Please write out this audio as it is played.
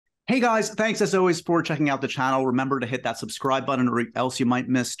Hey guys, thanks as always for checking out the channel. Remember to hit that subscribe button or else you might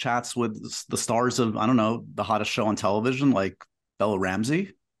miss chats with the stars of, I don't know, the hottest show on television, like Bella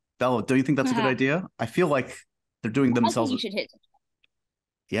Ramsey. Bella, do you think that's a good I idea? I feel like they're doing think themselves. you should hit.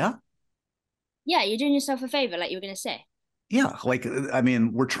 Yeah? Yeah, you're doing yourself a favor, like you were gonna say. Yeah. Like, I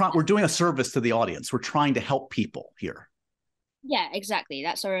mean, we're doing a service to the audience. We're trying to help people here. Yeah, exactly.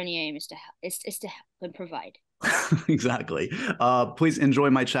 That's our only aim is to help. Is to help and provide. Exactly. Please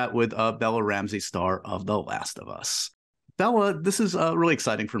enjoy my chat with Bella Ramsey, star of The Last of Us. Bella, this is really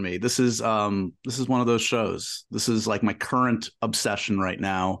exciting for me. This is one of those shows. This is like my current obsession right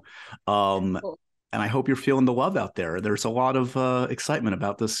now. Um, Cool. and I hope you're feeling the love out there. There's a lot of excitement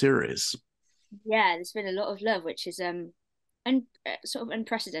about this series. Yeah, there's been a lot of love, which is sort of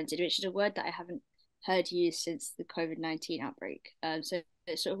unprecedented, which is a word that I haven't heard used since the COVID-19 outbreak. So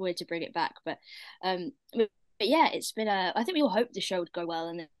it's sort of weird to bring it back, but yeah, it's been a. I think we all hoped the show would go well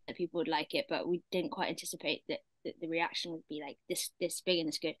and that people would like it, but we didn't quite anticipate that the reaction would be like this big and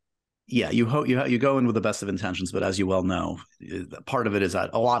this good. Yeah, you hope you go in with the best of intentions, but as you well know, part of it is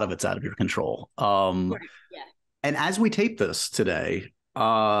that a lot of it's out of your control. Right. Yeah. And as we tape this today,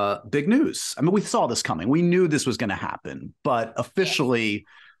 big news. I mean, we saw this coming. We knew this was going to happen, but Yeah. officially,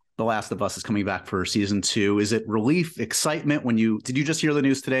 The Last of Us is coming back for season 2. Is it relief, excitement when did you just hear the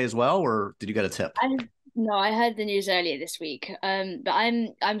news today as well, or did you get a tip? I No, I heard the news earlier this week. But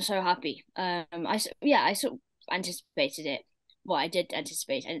I'm so happy. I sort of anticipated it. Well, I did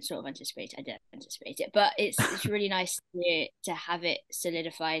anticipate. I didn't sort of anticipate. I did anticipate it. But it's really nice to have it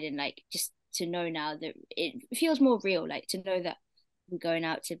solidified and like just to know now that it feels more real. Like to know that I'm going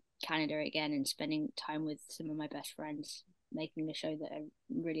out to Canada again and spending time with some of my best friends, making the show that I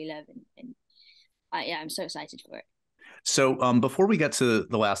really love, yeah, I'm so excited for it. So before we get to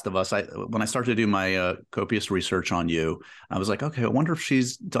The Last of Us, when I started to do my copious research on you, I was like, okay, I wonder if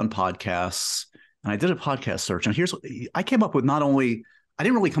she's done podcasts. And I did a podcast search, and here's what I came up with. Not only I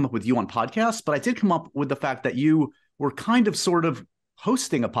didn't really come up with you on podcasts, but I did come up with the fact that you were kind of sort of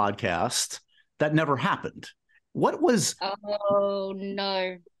hosting a podcast that never happened. What was Oh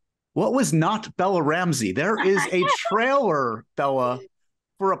no. what was not Bella Ramsey? There is a trailer, Bella,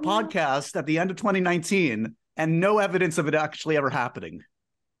 for a podcast at the end of 2019, and no evidence of it actually ever happening.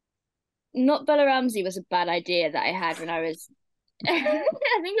 Not Bella Ramsey was a bad idea that I had when I was I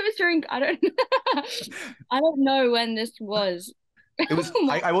think it was during I don't know when this was. It was, Oh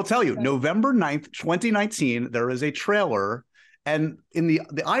my I will tell you, God. November 9th, 2019, there is a trailer. And in the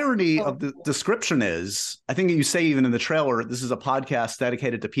irony Oh, of the description is, I think you say even in the trailer, this is a podcast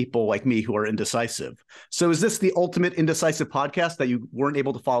dedicated to people like me who are indecisive. So is this the ultimate indecisive podcast that you weren't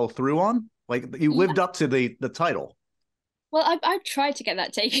able to follow through on? Like you yeah. lived up to the title. Well, I tried to get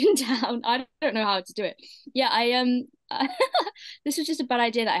that taken down. I don't know how to do it. Yeah, this was just a bad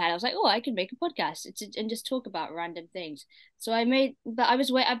idea that I had. I was like, oh, I can make a podcast and just talk about random things. So I made, but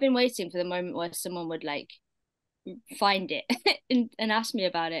I've been waiting for the moment where someone would like find it and ask me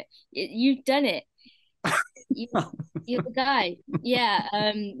about it. You've done it. You, you're the guy. Yeah.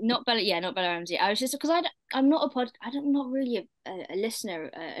 Not Bella. Yeah, not Bella Ramsey. I was just because I'm not I'm not really a listener,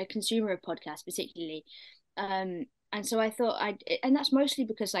 a consumer of podcasts particularly. And so I thought and that's mostly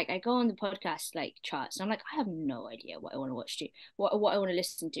because like I go on the podcast like charts and I'm like, I have no idea what I want to watch to, what I want to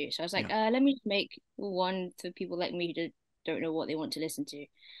listen to. So I was like, Yeah. let me just make one for people like me who don't know what they want to listen to.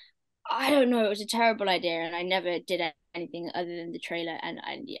 I don't know. It was a terrible idea, and I never did anything other than the trailer. And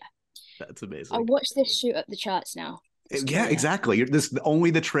yeah, That's I amazing. watched this shoot up the charts now. This Yeah, trailer. exactly. This only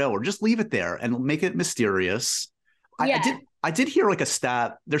the trailer. Just leave it there and make it mysterious. I did Yeah. I did hear like a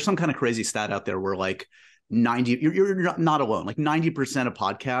stat. There's some kind of crazy stat out there where like 90 you're not alone. Like 90% of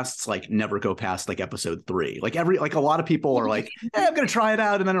podcasts like never go past like episode 3. Like a lot of people are like, hey, I'm gonna try it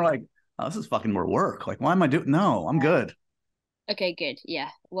out, and then they're like, oh, this is fucking more work. Like, why am I doing? No, I'm good. Okay, good. Yeah.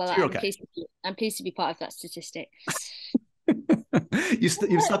 Well, So you're okay. I'm pleased to be part of that statistic. You've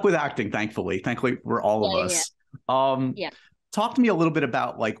stuck with acting, thankfully for all of Yeah, yeah, us. um yeah. Talk to me a little bit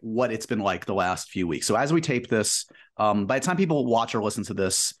about like what it's been like the last few weeks. So as we tape this, by the time people watch or listen to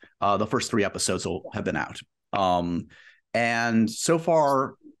this, the first 3 episodes will have been out. And so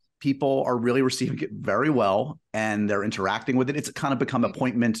far, people are really receiving it very well, and they're interacting with it. It's kind of become Yeah.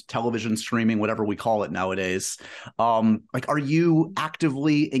 appointment television streaming, whatever we call it nowadays. Like, are you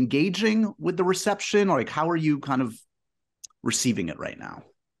actively engaging with the reception, or like how are you kind of receiving it right now?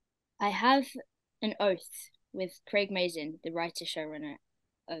 I have an oath with Craig Mazin, the writer showrunner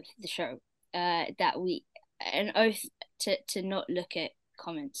of the show, that we an oath to not look at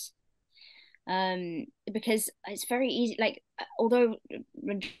comments. Because it's very easy, like although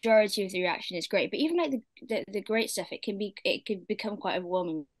majority of the reaction is great, but even like the great stuff, it can become quite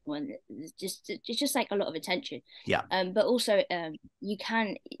overwhelming one. It's just like a lot of attention. Yeah. But also you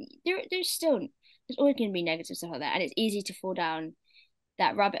can there's always going to be negative stuff like that, and it's easy to fall down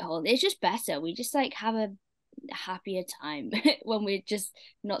that rabbit hole. It's just better. We just like have a happier time when we're just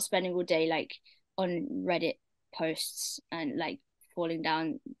not spending all day like on Reddit posts and like falling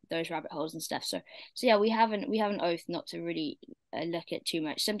down those rabbit holes and stuff. So yeah, we have an oath not to really look at too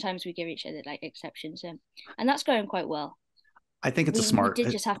much. Sometimes we give each other like exceptions, and that's going quite well. I think it's a We smart. did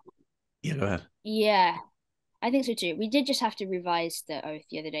just have to, Yeah, go ahead. yeah, I think so too. We did just have to revise the oath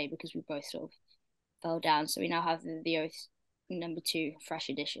the other day because we both sort of fell down. So we now have the oath number 2, fresh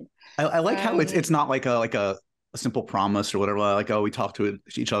edition. I like how it's not like a simple promise or whatever. Like, oh, we talked to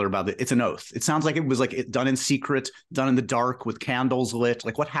each other about it. It's an oath. It sounds like it was like done in secret, done in the dark with candles lit.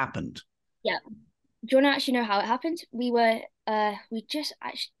 Like, what happened? Yeah. Do you want to actually know how it happened? We just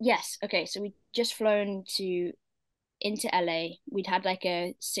actually, yes. Okay. So we just flown into LA. We'd had like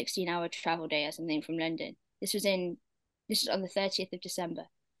a 16-hour travel day or something from London. This was on the 30th of December.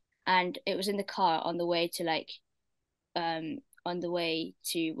 And it was in the car on the way to on the way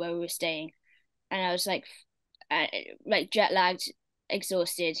to where we were staying. And I was like jet lagged,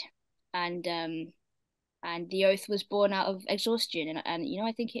 exhausted, and the oath was born out of exhaustion, and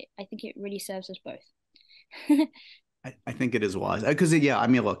I think it really serves us both. I think it is wise because yeah, I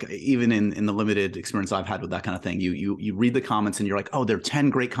mean, look, even in the limited experience I've had with that kind of thing, you read the comments and you're like, oh, there are 10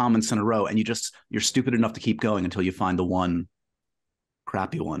 great comments in a row, and you're stupid enough to keep going until you find the one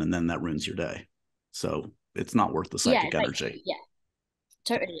crappy one, and then that ruins your day. So it's not worth the psychic energy. Yeah,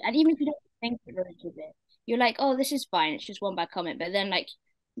 totally. And even if you don't think it ruins your day, you're like, oh, this is fine. It's just one bad comment, but then like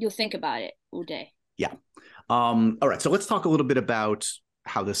you'll think about it all day. Yeah. All right. So let's talk a little bit about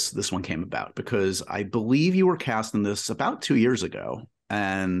how this one came about, because I believe you were cast in this about 2 years ago,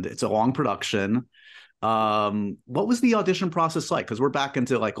 and it's a long production. What was the audition process like? Because we're back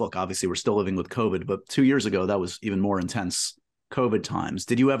into like, look, obviously we're still living with COVID, but 2 years ago that was even more intense COVID times.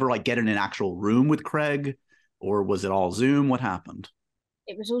 Did you ever like get in an actual room with Craig, or was it all Zoom? What happened?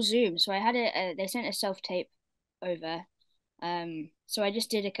 It was all Zoom. So I had they sent a self tape over. So I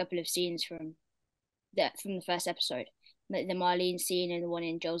just did a couple of scenes from the first episode, the Marlene scene and the one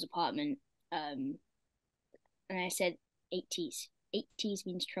in Joel's apartment. And I said 80s. 80s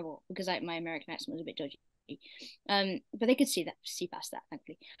means trouble because like my American accent was a bit dodgy. But they could see past that,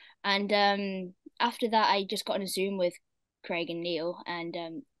 thankfully. And after that, I just got on a Zoom with Craig and Neil and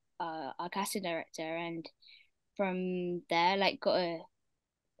our casting director, and from there, like got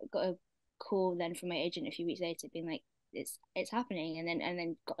a call then from my agent a few weeks later, being like, it's happening, and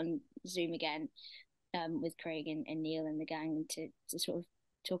then got on Zoom again with Craig and Neil and the gang to sort of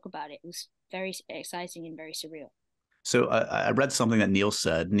talk about it. It was very exciting and very surreal. So I read something that Neil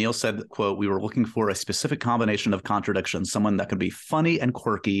said. Neil said, quote, "We were looking for a specific combination of contradictions, someone that could be funny and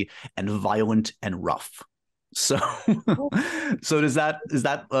quirky and violent and rough." So, so is that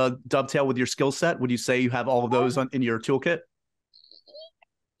dovetail with your skill set? Would you say you have all of those in your toolkit?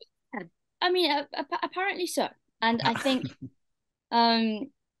 I mean, apparently so. And I think,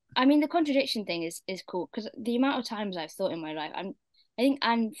 I mean, the contradiction thing is cool because the amount of times I've thought in my life, I think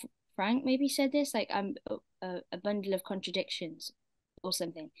Anne Frank maybe said this, like I'm a bundle of contradictions or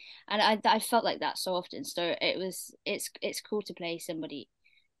something, and I felt like that so often. So it's cool to play somebody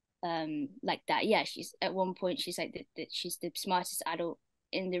like that. Yeah, she's at one point she's like that she's the smartest adult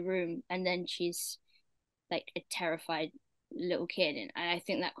in the room, and then she's like a terrified little kid, and I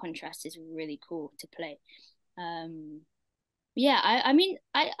think that contrast is really cool to play. Yeah, I mean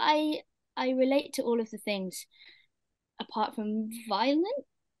I relate to all of the things apart from violent,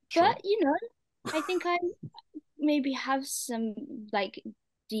 Sure. but I think I maybe have some like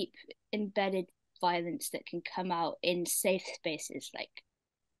deep embedded violence that can come out in safe spaces like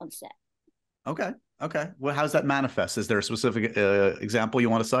on set. Okay. Well, how's that manifest? Is there a specific example you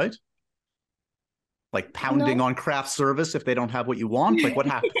want to cite? Like pounding No. on craft service if they don't have what you want? Like what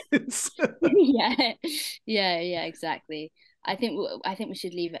happens? Yeah, exactly. I think we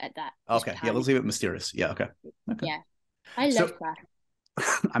should leave it at that. Just Okay. Yeah, let's leave it mysterious. Yeah, okay. Yeah. I love craft.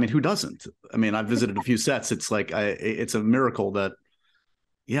 I mean, who doesn't? I mean, I've visited a few sets. It's like it's a miracle that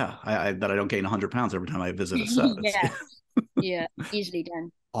I don't gain 100 pounds every time I visit a set. Yeah, easily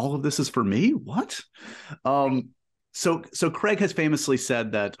done. All of this is for me? What? So Craig has famously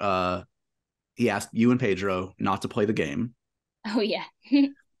said that he asked you and Pedro not to play the game. Oh yeah.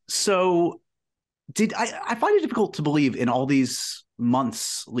 So I find it difficult to believe in all these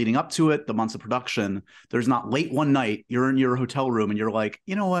months leading up to it, the months of production, there's not late one night, you're in your hotel room and you're like,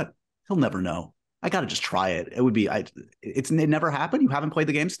 you know what? He'll never know. I got to just try it. It never happened. You haven't played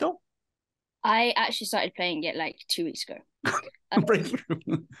the game still? I actually started playing it like 2 weeks ago.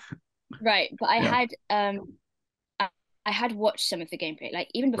 Breakthrough. Right, but Yeah. I, I had watched some of the gameplay, like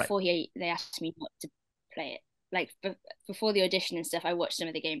even Right. before they asked me not to play it. Like before the audition and stuff, I watched some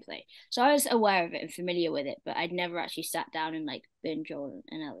of the gameplay, so I was aware of it and familiar with it, but I'd never actually sat down and like been Joel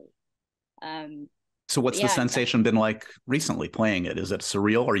and Ellie. So what's the Yeah, sensation been like recently playing it? Is it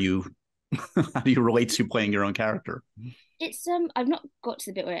surreal? Are you how do you relate to playing your own character? it's I've not got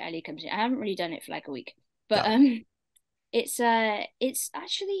to the bit where Ellie comes in. I haven't really done it for like a week, but Got it. it's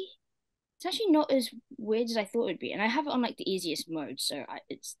actually not as weird as I thought it would be, and I have it on like the easiest mode, so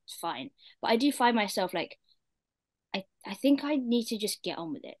it's fine. But I do find myself like I think I need to just get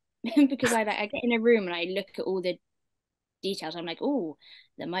on with it because I get in a room and I look at all the details. I'm like, oh,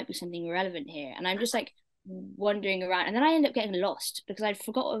 there might be something relevant here, and I'm just like wandering around, and then I end up getting lost because I'd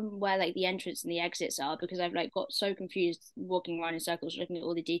forgotten where like the entrance and the exits are because I've like got so confused walking around in circles looking at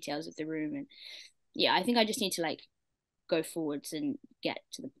all the details of the room. And yeah, I think I just need to like go forwards and get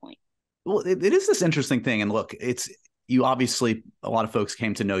to the point. Well, it is this interesting thing. And look, it's you obviously a lot of folks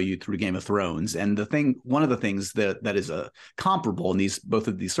came to know you through Game of Thrones. And one of the things that is a comparable in these both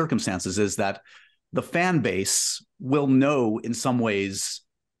of these circumstances is that the fan base will know in some ways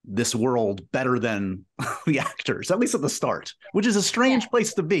this world better than the actors, at least at the start, which is a strange Yeah.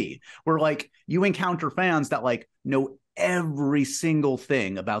 place to be, where like you encounter fans that like know every single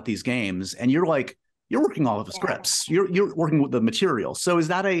thing about these games, and you're working all of the Yeah. scripts, you're working with the material. So is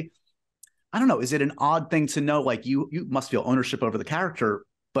that I don't know, is it an odd thing to know like you must feel ownership over the character,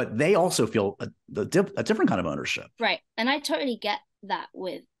 but they also feel a different kind of ownership? Right. And I totally get that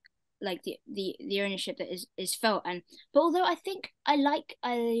with like the ownership that is felt. And but although I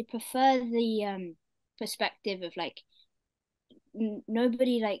prefer the perspective of like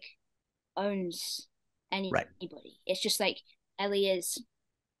nobody like owns Right. anybody. It's just like Ellie is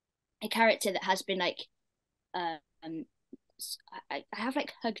a character that has been like um I have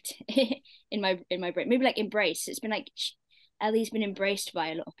like hugged in my brain, maybe like embraced. It's been like Ellie's been embraced by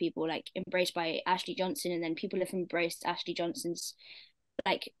a lot of people, like embraced by Ashley Johnson, and then people have embraced Ashley Johnson's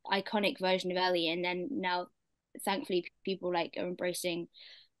like iconic version of Ellie, and then now thankfully people like are embracing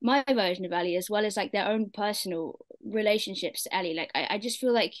my version of Ellie as well as like their own personal relationships to Ellie. Like I just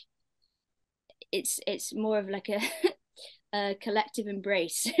feel like it's more of like a collective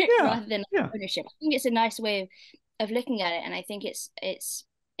embrace Yeah. rather than Yeah. ownership. I think it's a nice way of looking at it, and I think it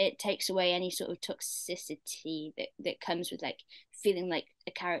takes away any sort of toxicity that comes with like feeling like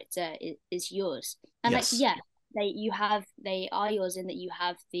a character is yours. And like Yes. yeah, they are yours in that you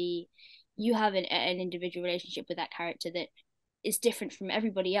have an individual relationship with that character that is different from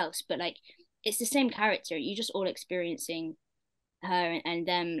everybody else, but like it's the same character. You're just all experiencing her and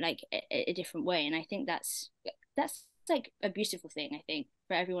them like a different way. And I think that's like a beautiful thing, I think,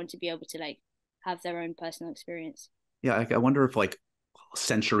 for everyone to be able to like have their own personal experience. Yeah. I wonder if like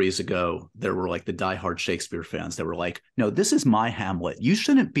centuries ago there were like the diehard Shakespeare fans that were like, no, this is my Hamlet, you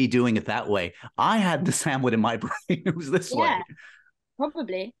shouldn't be doing it that way. I had this Hamlet in my brain, it was this Yeah, way.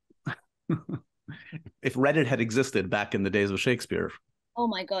 probably. If Reddit had existed back in the days of Shakespeare. Oh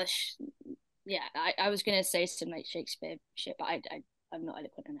my gosh. Yeah, I was gonna say some like Shakespeare shit, but I'm not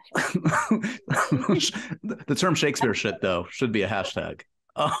eloquent enough. The term Shakespeare shit though should be a hashtag.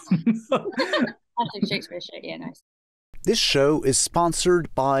 um, I think Shakespeare shit, yeah, nice. This show is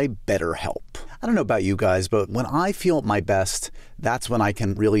sponsored by BetterHelp. I don't know about you guys, but when I feel at my best, that's when I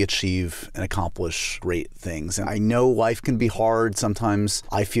can really achieve and accomplish great things. And I know life can be hard. Sometimes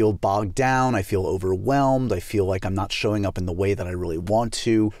I feel bogged down. I feel overwhelmed. I feel like I'm not showing up in the way that I really want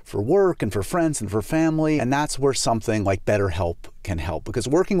to for work and for friends and for family. And that's where something like BetterHelp can help, because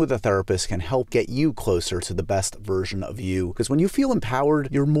working with a therapist can help get you closer to the best version of you. Because when you feel empowered,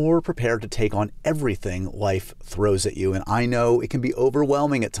 you're more prepared to take on everything life throws at you. And I know it can be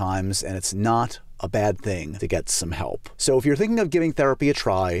overwhelming at times, and it's not a bad thing to get some help. So if you're thinking of giving therapy a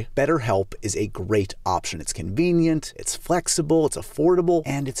try, BetterHelp is a great option. It's convenient, it's flexible, it's affordable,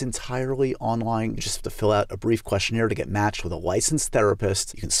 and it's entirely online. You just have to fill out a brief questionnaire to get matched with a licensed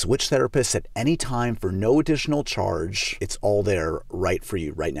therapist. You can switch therapists at any time for no additional charge. It's all there right for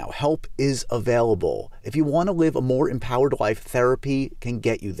you right now. Help is available. If you want to live a more empowered life, therapy can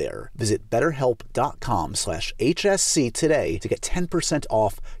get you there. Visit betterhelp.com/HSC today to get 10%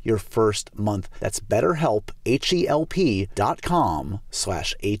 off your first month. That's BetterHelp,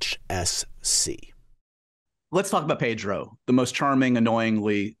 HELP.com/HSC. Let's talk about Pedro, the most charming,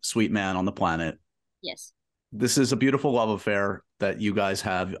 annoyingly sweet man on the planet. Yes. This is a beautiful love affair that you guys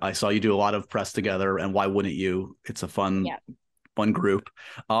have. I saw you do a lot of press together, and why wouldn't you? It's a fun group.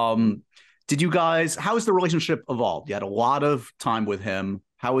 Did you guys, how has the relationship evolved? You had a lot of time with him.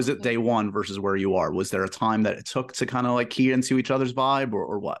 How is it day one versus where you are? Was there a time that it took to kind of like key into each other's vibe,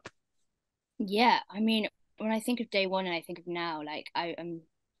 or what? Yeah, I mean, when I think of day one and I think of now, like I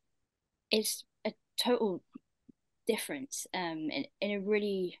it's a total difference in a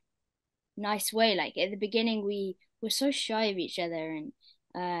really nice way. Like at the beginning we were so shy of each other,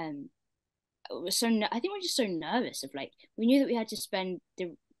 and I think we're just so nervous of like we knew that we had to spend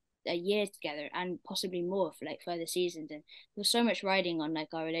a year together and possibly more for like further seasons, and there was so much riding on like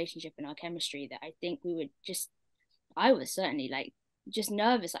our relationship and our chemistry that I think we would just I was certainly like just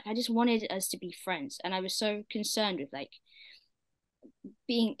nervous. Like I just wanted us to be friends, and I was so concerned with like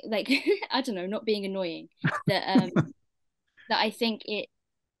being like I don't know, not being annoying, that that I think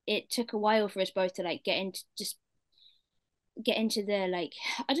it took a while for us both to like get into the like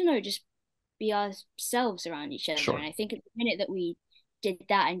I don't know, just be ourselves around each other. Sure. And I think at the minute that we did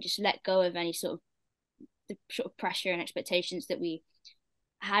that and just let go of any sort of the sort of pressure and expectations that we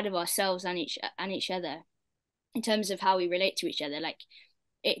had of ourselves and each other in terms of how we relate to each other, like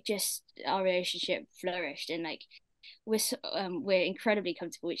it just our relationship flourished, and like we're incredibly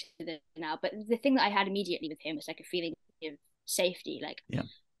comfortable with each other now. But the thing that I had immediately with him was like a feeling of safety. Like Yeah.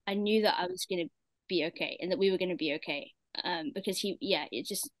 I knew that I was going to be okay and that we were going to be okay, because it's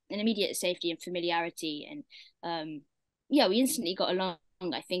just an immediate safety and familiarity, and yeah, we instantly got along.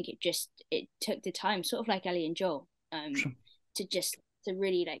 I think it took the time, sort of like Ellie and Joel, Sure. to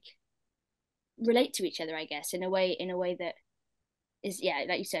really like relate to each other, I guess, in a way that is, yeah,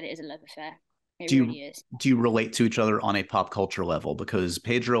 like you said, it is a love affair. It really is. Do you relate to each other on a pop culture level? Because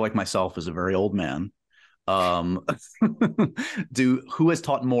Pedro, like myself, is a very old man. Um, who has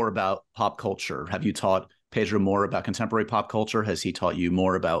taught more about pop culture? Have you taught Pedro more about contemporary pop culture? Has he taught you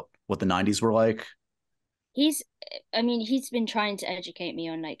more about what the 90s were like? He's I mean, he's been trying to educate me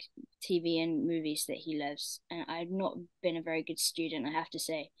on like TV and movies that he loves, and I've not been a very good student, I have to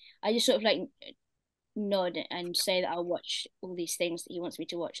say. I just sort of like nod and say that I'll watch all these things that he wants me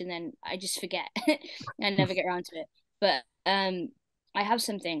to watch, and then I just forget and never get around to it. But I have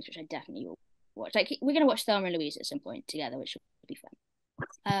some things which I definitely will watch. Like we're gonna watch Thelma and Louise at some point together, which will be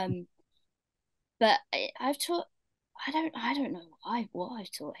fun. But I've taught. I don't know what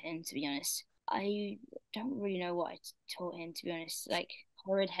I've taught him, to be honest. I don't really know what I taught him, to be honest. Like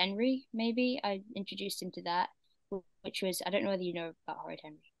Horrid Henry, maybe I introduced him to that, which was I don't know whether you know about Horrid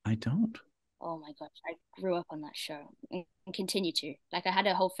Henry. I don't. Oh my gosh, I grew up on that show and continue to. Like I had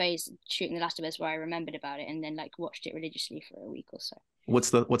a whole phase shooting The Last of Us where I remembered about it and then like watched it religiously for a week or so. What's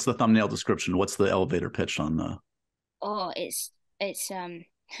the thumbnail description? What's the elevator pitch on the? Oh, it's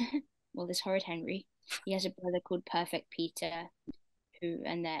well, this Horrid Henry. He has a brother called Perfect Peter,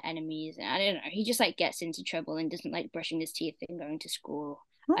 and they're enemies. And I don't know. He just like gets into trouble and doesn't like brushing his teeth and going to school.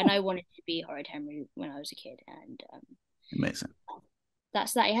 Oh. And I wanted to be Horrid Henry when I was a kid, and Amazing.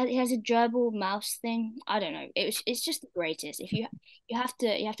 that's that. He has a gerbil mouse thing. I don't know. It's just the greatest. If you have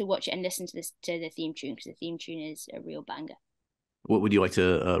to watch it and listen to the theme tune, because the theme tune is a real banger. What would you like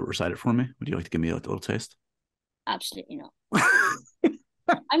to recite it for me? Would you like to give me a little taste? Absolutely not.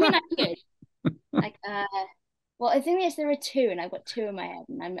 I mean, I could. Like, well, the thing is, there are two, and I've got two in my head,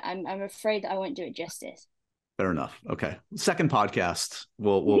 and I'm afraid that I won't do it justice. Fair enough. Okay, second podcast,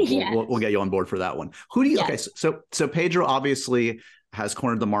 we'll get you on board for that one. Who do you? Yeah. Okay, so Pedro obviously has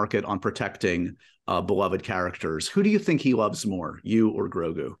cornered the market on protecting beloved characters. Who do you think he loves more, you or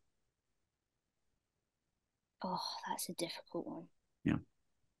Grogu? Oh, that's a difficult one. Yeah.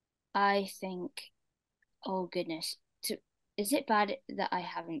 I think, oh goodness, is it bad that I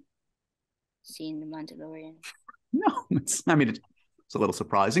haven't seen The Mandalorian? No, it's a little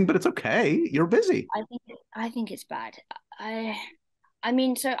surprising, but it's okay. You're busy. I think it's bad. I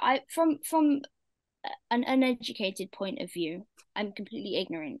mean, so from an uneducated point of view, I'm completely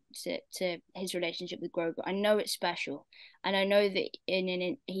ignorant to his relationship with Grogu. I know it's special, and I know that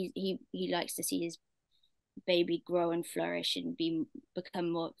he likes to see his baby grow and flourish and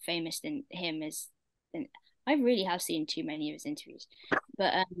become more famous than him. I really have seen too many of his interviews,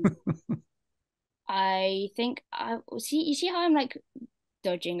 but I think you see how I'm like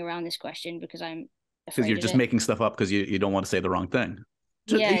dodging around this question because I'm because you're just making stuff up because you don't want to say the wrong thing.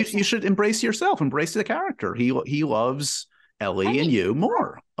 Yeah, exactly. You should embrace yourself, embrace the character. He loves Ellie and you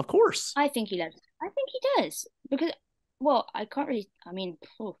more, of course. I think he does because, well, I can't really. I mean,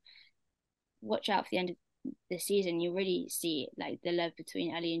 watch out for the end of the season. You really see like the love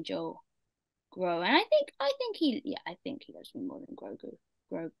between Ellie and Joel grow, and I think he loves me more than Grogu.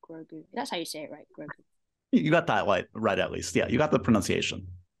 Grogu. That's how you say it, right? Grogu. You got that right at least. Yeah, you got the pronunciation.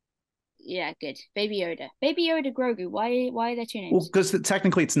 Yeah, good. Baby Yoda. Baby Yoda Grogu. Why are there two Well, names? because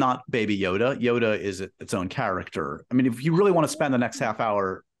technically it's not Baby Yoda. Yoda is its own character. I mean, if you really want to spend the next half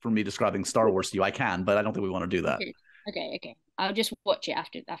hour for me describing Star Wars to you, I can, but I don't think we want to do that. Okay. I'll just watch it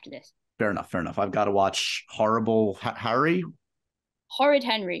after this. Fair enough. I've got to watch Horrible Harry. Horrid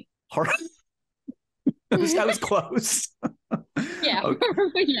Henry. I was close. Yeah.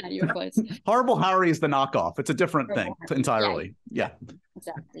 Okay. Yeah, you're close. Horrible Harry is the knockoff. It's a different thing entirely. Yeah.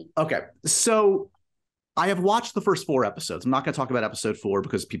 Exactly. Okay. So I have watched the first 4 episodes. I'm not going to talk about episode 4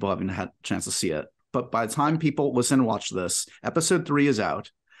 because people haven't had a chance to see it. But by the time people listen and watch this, episode 3 is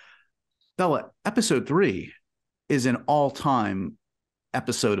out. Bella, episode 3 is an all-time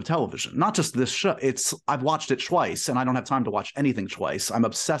episode of television. Not just this show. I've watched it twice, and I don't have time to watch anything twice. I'm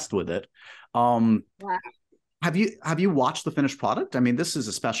obsessed with it. Wow. Have you watched the finished product? I mean, this is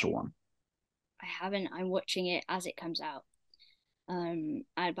a special one. I haven't. I'm watching it as it comes out.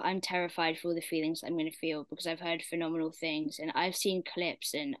 I'm terrified for all the feelings I'm going to feel because I've heard phenomenal things and I've seen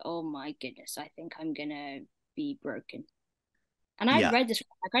clips and oh my goodness, I think I'm going to be broken. And I've read this,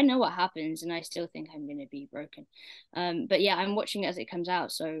 like I know what happens and I still think I'm going to be broken. But yeah, I'm watching it as it comes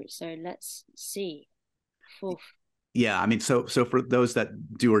out. So let's see. Oof. Yeah, I mean, so for those that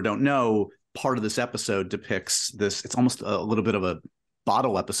do or don't know, part of this episode depicts this. It's almost a little bit of a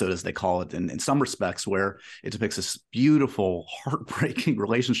bottle episode, as they call it, in some respects, where it depicts this beautiful, heartbreaking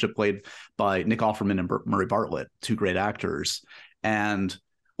relationship played by Nick Offerman and Murray Bartlett, 2 great actors. And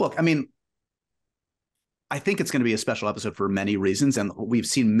look, I mean, I think it's going to be a special episode for many reasons, and we've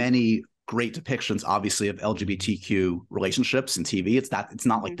seen many great depictions, obviously, of LGBTQ relationships in TV. It's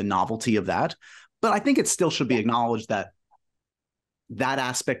not like the novelty of that, but I think it still should be acknowledged that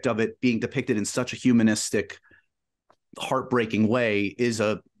aspect of it being depicted in such a humanistic, heartbreaking way is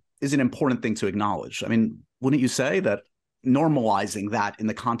an important thing to acknowledge. I mean, wouldn't you say that normalizing that in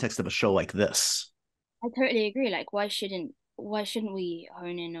the context of a show like this? I totally agree. Like, why shouldn't we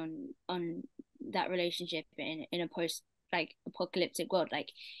hone in on that relationship in a post like apocalyptic world?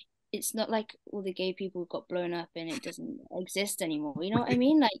 Like, it's not like all the gay people got blown up and it doesn't exist anymore. You know what I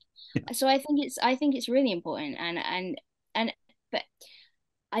mean? Like, so I think it's really important. But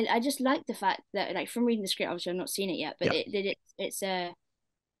I just like the fact that, like, from reading the script, obviously I've not seen it yet, but it's a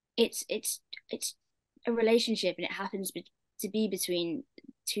relationship and it happens to be between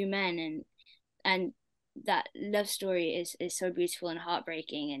 2 men and that love story is so beautiful and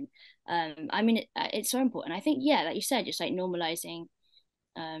heartbreaking and I mean it's so important. I think like you said, just like normalizing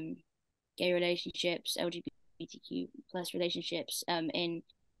gay relationships, LGBTQ plus relationships in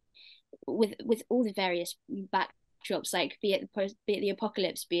with all the various backdrops, like be it the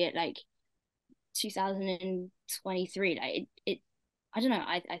apocalypse, be it like 2023, like it I don't know,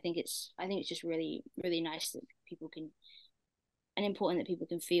 I think it's just really really nice that people can, and important that people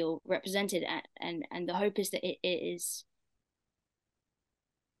can feel represented and the hope is that it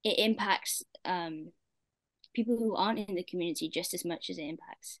impacts people who aren't in the community just as much as it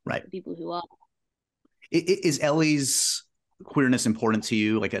impacts people who are. Is Ellie's queerness important to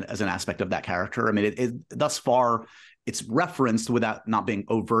you, like as an aspect of that character? I mean, it thus far it's referenced without not being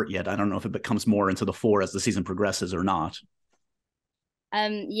overt yet. I don't know if it becomes more into the fore as the season progresses or not.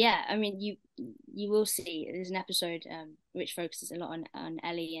 Yeah, I mean, you will see there's an episode which focuses a lot on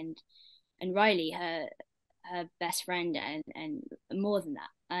Ellie and Riley, her best friend, and more than that.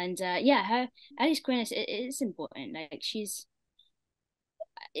 And her Ellie's queerness it's important. Like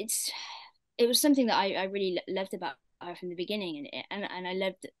it was something that I really loved about her from the beginning, and I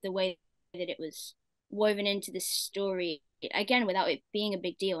loved the way that it was woven into the story again without it being a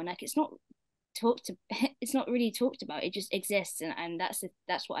big deal. And like it's not really talked about, it just exists, and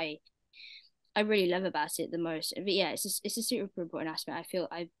that's what I really love about it the most. But yeah, it's a super important aspect. I feel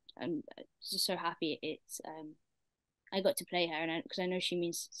I'm just so happy I got to play her, and because I know she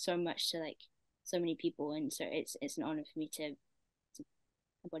means so much to like so many people, and so it's an honor for me to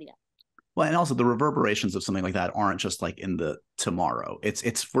embody that. Well, and also the reverberations of something like that aren't just like in the tomorrow.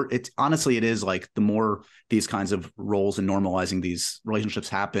 It's honestly, it is like the more these kinds of roles and normalizing these relationships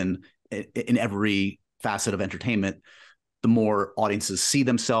happen in every facet of entertainment, the more audiences see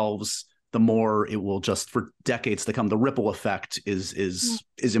themselves, the more it will just for decades to come. The ripple effect is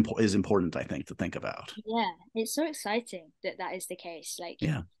important, I think, to think about. Yeah, it's so exciting that is the case. Like,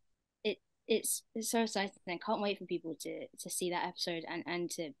 yeah, it's so exciting. I can't wait for people to see that episode and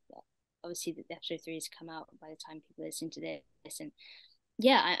to obviously the episode 3 has come out by the time people listen to this. And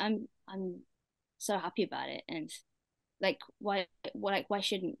yeah, I'm so happy about it. And like why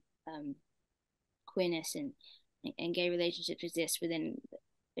shouldn't queerness and gay relationships exist within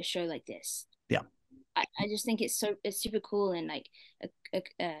a show like this? Yeah. I just think it's super cool, and like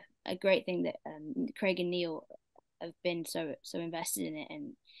a great thing that Craig and Neil have been so invested in it,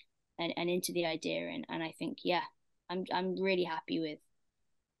 and into the idea, and I think, yeah, I'm really happy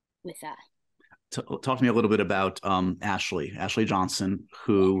with that. Talk to me a little bit about Ashley Johnson,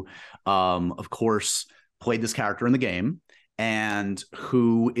 who, of course, played this character in the game, and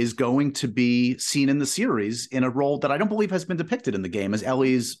who is going to be seen in the series in a role that I don't believe has been depicted in the game, as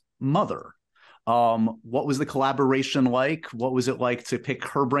Ellie's mother. What was the collaboration like? What was it like to pick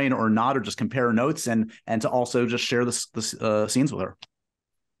her brain or not, or just compare notes, and to also just share the scenes with her?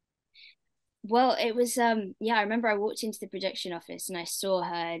 Well, it was yeah, I remember I walked into the production office and I saw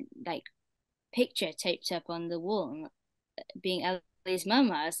her like picture taped up on the wall being Ellie's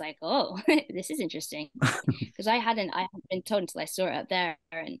mum. I was like, oh, this is interesting, because I hadn't been told until I saw it up there,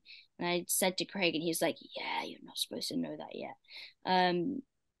 and I said to Craig, and he was like, yeah, you're not supposed to know that yet.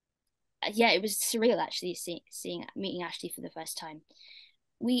 Yeah, it was surreal actually meeting Ashley for the first time.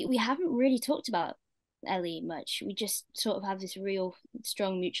 We haven't really talked about Ellie much. We just sort of have this real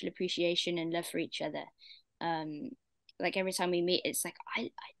strong mutual appreciation and love for each other. Like every time we meet, it's like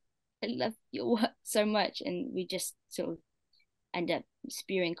I love your work so much, and we just sort of end up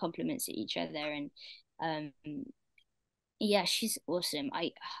spewing compliments at each other. And yeah, she's awesome.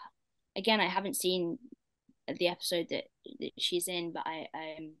 I haven't seen the episode that she's in, but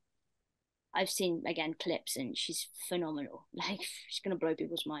I've seen again clips, and she's phenomenal. Like, she's gonna blow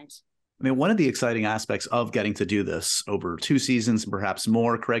people's minds. I mean, one of the exciting aspects of getting to do this over 2 seasons, perhaps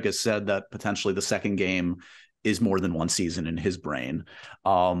more, Craig has said that potentially the second game is more than 1 season in his brain.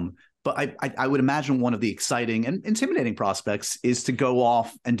 But I would imagine one of the exciting and intimidating prospects is to go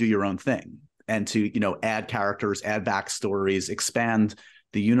off and do your own thing, and to, you know, add characters, add backstories, expand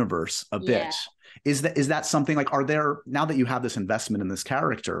the universe a bit. Yeah. Is that something, like, are there, now that you have this investment in this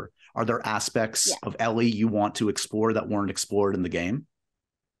character, are there aspects of Ellie you want to explore that weren't explored in the game?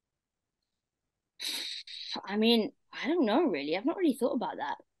 I mean, I don't know really. I've not really thought about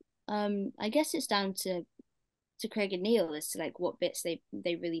that. I guess it's down to Craig and Neil as to like what bits they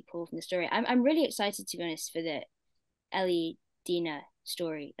really pull from the story. I'm really excited, to be honest, for the Ellie Dina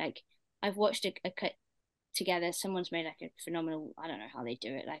story. Like, I've watched a cut together. Someone's made like a phenomenal, I don't know how they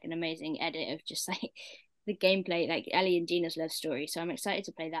do it, like an amazing edit of just like the gameplay, like Ellie and Dina's love story. So I'm excited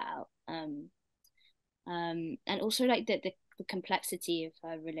to play that out. And also like the complexity of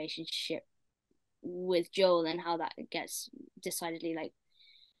her relationship with Joel, and how that gets decidedly like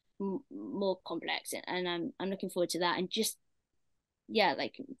more complex, and I'm looking forward to that. And just, yeah,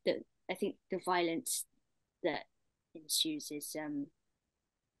 like I think the violence that ensues is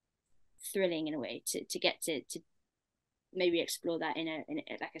thrilling in a way, to get to maybe explore that in a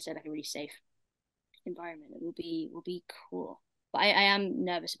like I said, like a really safe environment. It will be cool. But I am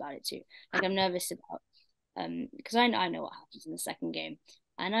nervous about it too. Like, I'm nervous about because I know what happens in the second game,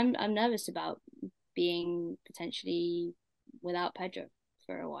 and I'm nervous about being potentially without Pedro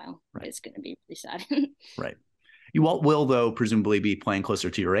for a while. Right. It's going to be really sad. Right. You will, though, presumably be playing closer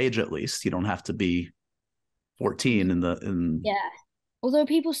to your age. At least you don't have to be 14 in Yeah. Although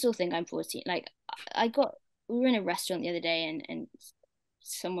people still think I'm 14. Like, we were in a restaurant the other day, and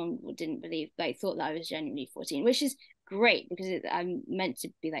someone didn't believe, like, thought that I was genuinely 14, which is great, because I'm meant to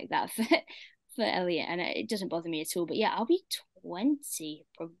be like that for Elliot, and it doesn't bother me at all. But yeah, I'll be 20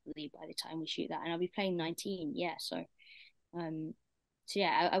 probably by the time we shoot that, and I'll be playing 19. Yeah, so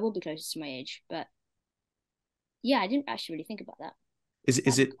yeah, I will be closest to my age. But yeah, I didn't actually really think about that.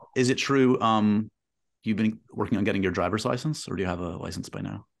 Is it true you've been working on getting your driver's license, or do you have a license by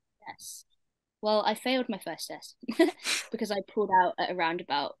now? Yes. Well, I failed my first test because I pulled out at a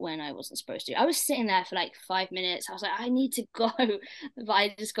roundabout when I wasn't supposed to. I was sitting there for like 5 minutes. I was like, I need to go. But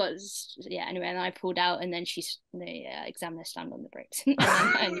I just got, yeah, anyway, and I pulled out, and then the examiner slammed on the brakes.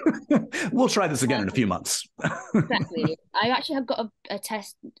 We'll try this again in a few months. Exactly. I actually have got a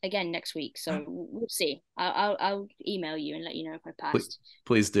test again next week, so we'll see. I'll email you and let you know if I passed.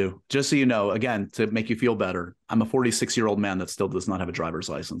 Please do. Just so you know, again, to make you feel better, I'm a 46-year-old man that still does not have a driver's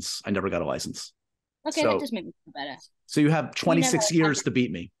license. I never got a license. Okay, that does make me feel better. So you have 26 years to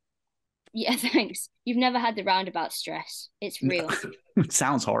beat me. Yeah, thanks. You've never had the roundabout stress. It's real. It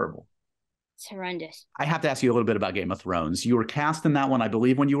sounds horrible. It's horrendous. I have to ask you a little bit about Game of Thrones. You were cast in that one, I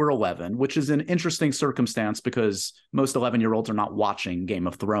believe, when you were 11, which is an interesting circumstance because most 11-year-olds are not watching Game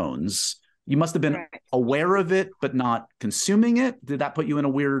of Thrones. You must have been aware of it, but not consuming it. Did that put you in a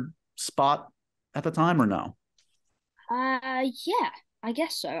weird spot at the time, or no? Yeah, I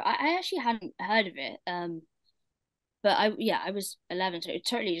guess so. I actually hadn't heard of it. But I was 11, so it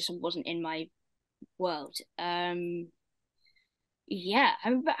totally just wasn't in my world. yeah,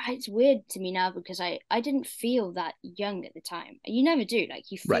 it's weird to me now because I didn't feel that young at the time. You never do.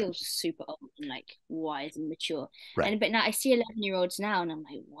 Like you Right. feel super old and like wise and mature. Right. But now I see 11-year-olds now and I'm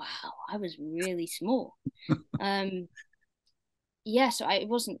like, wow, I was really small. Yeah, so it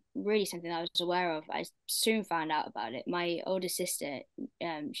wasn't really something I was aware of. I soon found out about it. My older sister,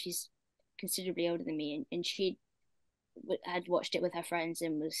 she's considerably older than me, and she had watched it with her friends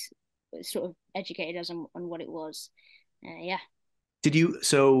and was sort of educated us on what it was. Yeah. Did you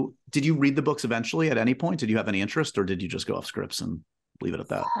read the books eventually at any point? Did you have any interest, or did you just go off scripts and leave it at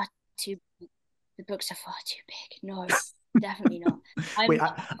that? The books are far too big. No, definitely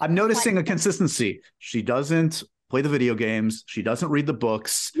not. I'm noticing a consistency. She doesn't play the video games. She doesn't read the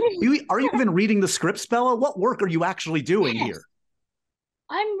books. Are you even reading the scripts, Bella? What work are you actually doing here?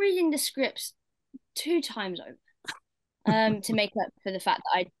 I'm reading the scripts 2 times over to make up for the fact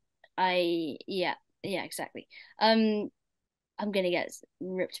that yeah, exactly. I'm gonna get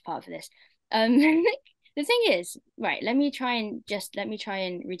ripped apart for this. The thing is, right, let me try and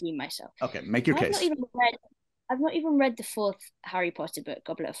redeem myself. Okay, make your case. I've not even read the 4th Harry Potter book,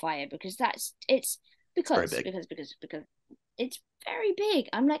 Goblet of Fire, because it's because it's very big.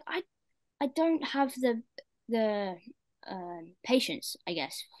 I'm like, I don't have the patience, I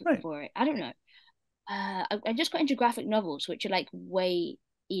guess, for it. I don't know. I just got into graphic novels, which are like way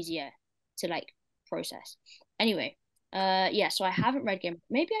easier to like process. Anyway, yeah, so I haven't read Game.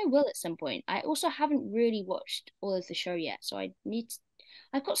 Maybe I will at some point. I also haven't really watched all of the show yet, so I've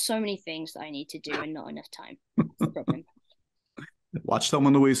got so many things that I need to do and not enough time. That's the problem. Watch Thelma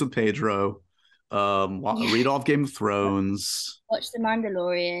and Louise with Pedro. Read all of Game of Thrones. Watch The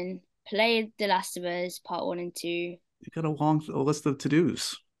Mandalorian. Play The Last of Us Part 1 and 2. You got a long list of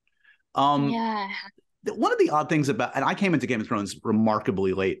to-dos. Yeah. One of the odd things about, and I came into Game of Thrones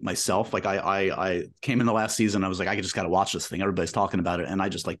remarkably late myself. Like I came in the last season. I was like, I just got to watch this thing. Everybody's talking about it. And I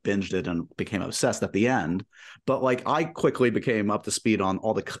just like binged it and became obsessed at the end. But like, I quickly became up to speed on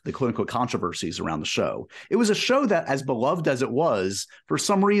all the quote unquote controversies around the show. It was a show that, as beloved as it was, for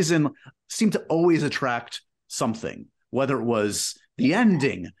some reason seemed to always attract something, whether it was the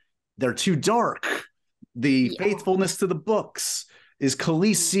ending, they're too dark, the faithfulness to the books. Is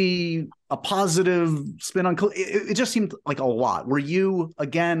Khaleesi a positive spin on Khaleesi? It just seemed like a lot. Were you,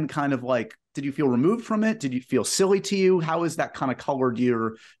 again, kind of like, did you feel removed from it? Did you feel silly to you? How has that kind of colored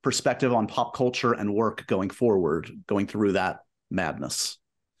your perspective on pop culture and work going forward, going through that madness?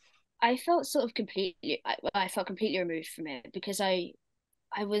 I felt completely removed from it because I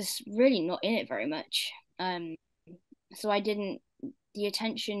was really not in it very much. So I didn't, the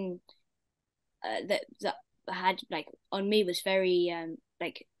attention that had like on me was very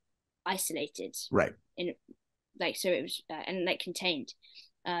like isolated, right? In like, so it was and like contained.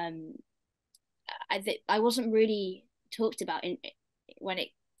 I wasn't really talked about when it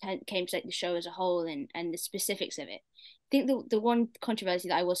came to like the show as a whole and the specifics of it. I think the one controversy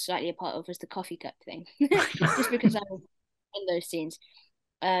that I was slightly a part of was the coffee cup thing, just because I was in those scenes.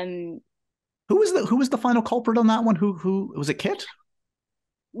 Who was the final culprit on that one? Who was it? Kit?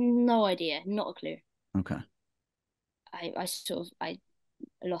 No idea, not a clue. Okay. I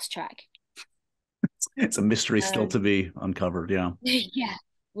lost track. It's a mystery still to be uncovered. Yeah. Yeah,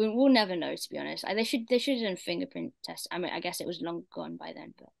 we'll never know, to be honest. They should have done fingerprint tests. I mean, I guess it was long gone by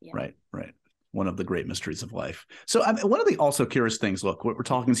then, but yeah. Right. One of the great mysteries of life. So, one of the also curious things. Look, we're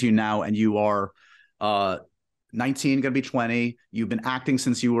talking to you now, and you are 19, gonna be 20. You've been acting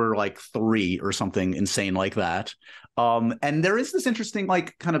since you were like 3 or something insane like that. And there is this interesting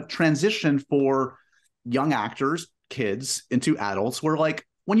like kind of transition for young actors, kids into adults, where like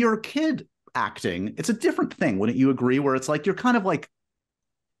when you're a kid acting, it's a different thing. Wouldn't you agree? Where it's like you're kind of like,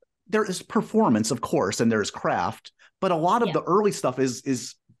 there is performance, of course, and there's craft, but a lot of the early stuff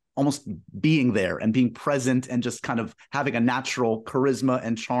is almost being there and being present and just kind of having a natural charisma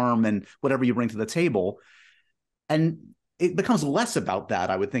and charm and whatever you bring to the table. And it becomes less about that,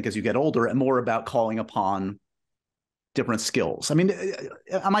 I would think, as you get older, and more about calling upon different skills. I mean,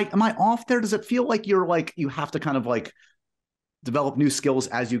 am I off there? Does it feel like you have to kind of like develop new skills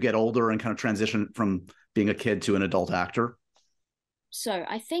as you get older and kind of transition from being a kid to an adult actor? So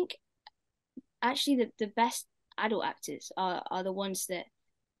I think actually the best adult actors are the ones that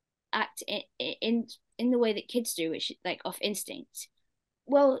act in the way that kids do, which like off instinct.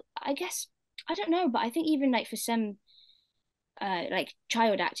 Well, I guess I don't know, but I think even like for some like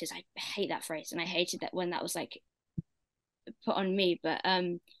child actors, I hate that phrase, and I hated that when that was like put on me, but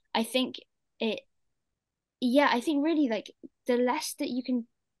I think I think really like the less that you can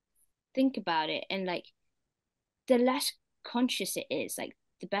think about it and like the less conscious it is, like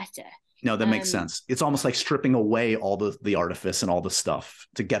the better. No, that makes sense. It's almost like stripping away all the artifice and all the stuff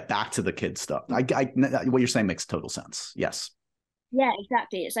to get back to the kid stuff. What you're saying makes total sense. Yes. Yeah,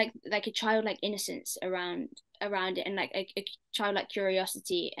 exactly. It's like a childlike innocence around it, and like a childlike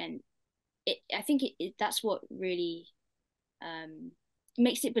curiosity, and I think that's what really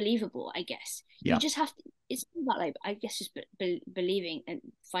makes it believable, I guess. Yeah. You just have to, it's about like, I guess, just believing and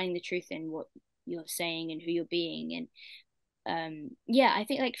finding the truth in what you're saying and who you're being. And yeah, I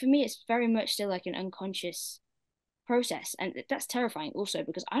think like for me it's very much still like an unconscious process, and that's terrifying also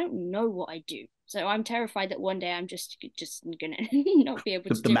because I don't know what I do, so I'm terrified that one day I'm just gonna not be able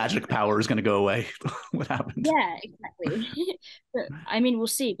to The do magic power is going to go away. What happened? Yeah, exactly. But I mean, we'll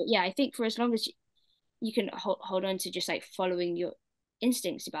see. But yeah, I think for as long as you can hold on to just like following your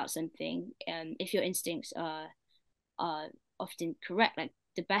instincts about something, if your instincts are often correct, like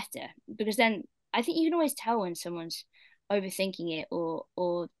the better, because then I think you can always tell when someone's overthinking it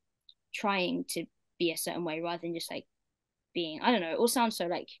or trying to be a certain way rather than just like being, I don't know, it all sounds so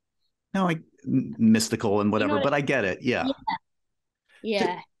like, No, like mystical and whatever, but I get it. Yeah.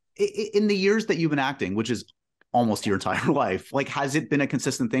 Yeah. In the years that you've been acting, which is almost your entire life, like, has it been a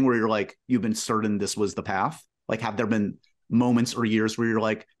consistent thing where you're like, you've been certain this was the path? Like, have there been moments or years where you're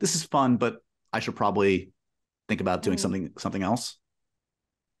like, this is fun, but I should probably think about doing something else?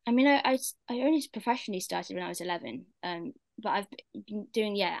 I mean, I only professionally started when I was 11, but I've been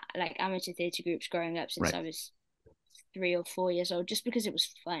doing like amateur theatre groups growing up since I was 3 or 4 years old, just because it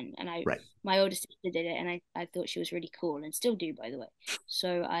was fun, and my older sister did it, and I thought she was really cool, and still do, by the way.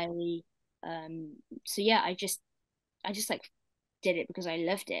 So I just like did it because I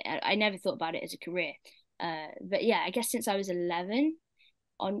loved it. I never thought about it as a career, but yeah, I guess since I was 11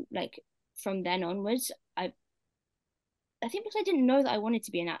 on, like, from then onwards, I think because I didn't know that I wanted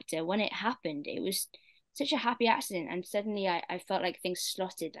to be an actor, when it happened, it was such a happy accident. And suddenly I felt like things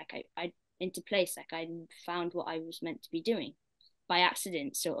slotted, like I into place, like I found what I was meant to be doing by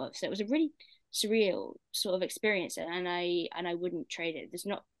accident, sort of. So it was a really surreal sort of experience. And I wouldn't trade it. There's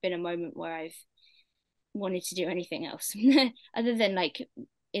not been a moment where I've wanted to do anything else other than like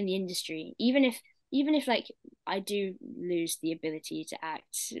in the industry. Even if like I do lose the ability to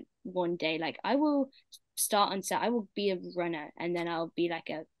act one day, like I will start on set, I will be a runner, and then I'll be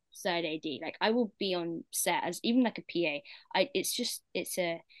like a third AD. Like I will be on set as even like a PA.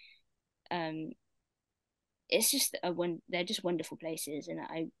 They're just wonderful places, and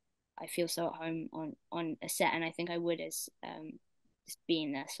I feel so at home on a set, and I think I would as just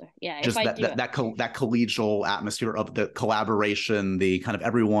being there. So yeah, just that collegial atmosphere of the collaboration, the kind of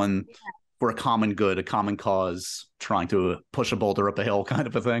everyone for a common good, a common cause, trying to push a boulder up a hill kind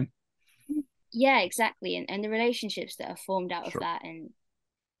of a thing. Yeah, exactly. And the relationships that are formed out of that and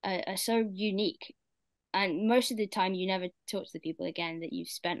are so unique. And most of the time you never talk to the people again that you've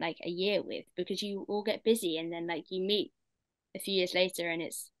spent like a year with, because you all get busy, and then like you meet a few years later, and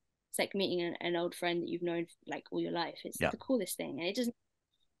it's like meeting an old friend that you've known like all your life. It's the coolest thing. And it doesn't,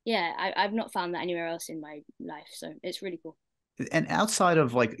 I've not found that anywhere else in my life. So it's really cool. And outside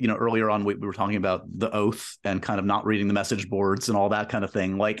of, like, you know, earlier on, we were talking about the oath and kind of not reading the message boards and all that kind of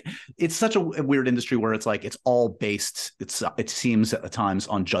thing. Like, it's such a weird industry where it's like, it's all based, it seems at times,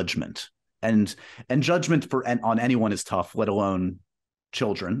 on judgment, and judgment on anyone is tough, let alone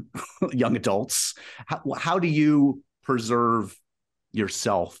children, young adults. How do you preserve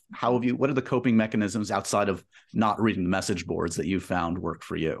yourself? What are the coping mechanisms outside of not reading the message boards that you found work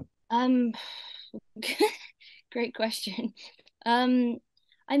for you? Great question. I mean,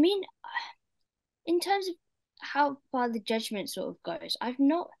 in terms of how far the judgment sort of goes, I've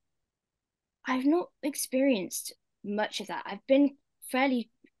not experienced much of that. I've been fairly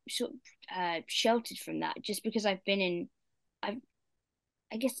sort of sheltered from that, just because I guess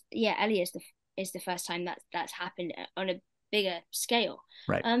Ellie is the first time that's happened on a bigger scale.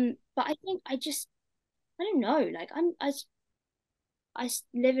 Right. But I think I don't know. Like I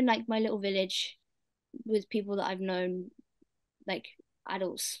live in like my little village with people that I've known, like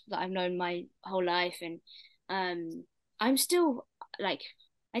adults that I've known my whole life, and I'm still like,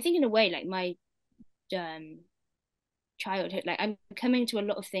 I think in a way like my childhood, like I'm coming to a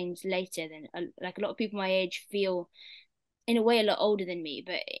lot of things later than like a lot of people my age feel in a way a lot older than me,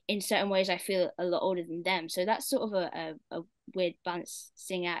 but in certain ways I feel a lot older than them. So that's sort of a weird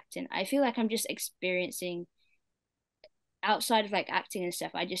balancing act, and I feel like I'm just experiencing, outside of like acting and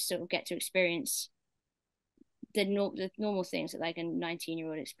stuff, I just sort of get to experience the normal things that like a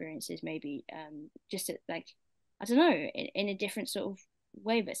 19-year-old experiences, maybe just at, like, I don't know, in a different sort of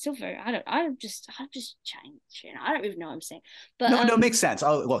way, but still very. I'm just chatting. I don't even know what I'm saying. But no, it makes sense.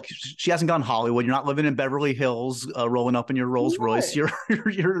 Oh, look, she hasn't gone Hollywood. You're not living in Beverly Hills, rolling up in your Rolls Royce. You're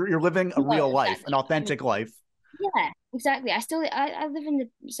living a real life, an authentic life. Yeah, exactly. I live in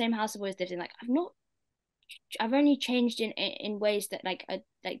the same house I've always lived in. Like I've only changed in ways that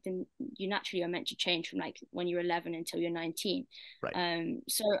you naturally are meant to change from like when you're 11 until you're 19. Right.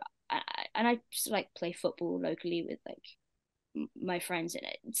 So I just like play football locally with like my friends, and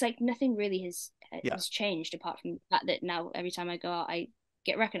it's like nothing really has changed apart from the fact that now every time I go out I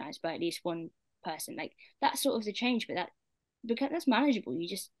get recognized by at least one person. Like that's sort of the change, but because that's manageable. You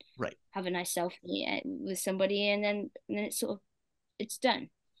just have a nice selfie with somebody, and then it's done.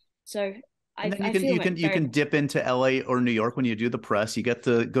 So and then you can dip into LA or New York when you do the press. You get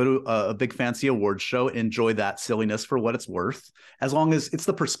to go to a big fancy awards show, enjoy that silliness for what it's worth, as long as it's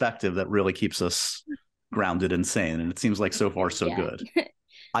the perspective that really keeps us grounded and sane. And it seems like so far so good.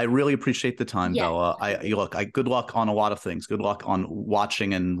 I really appreciate the time, Bella. Good luck on a lot of things. Good luck on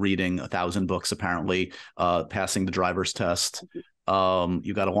watching and reading 1,000 books, apparently, passing the driver's test.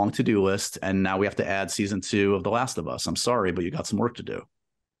 You got a long to-do list, and now we have to add season 2 of The Last of Us. I'm sorry, but you got some work to do.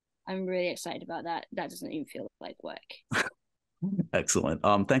 I'm really excited about that. That doesn't even feel like work. Excellent.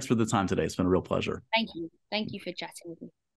 Thanks for the time today. It's been a real pleasure. Thank you. Thank you for chatting with me.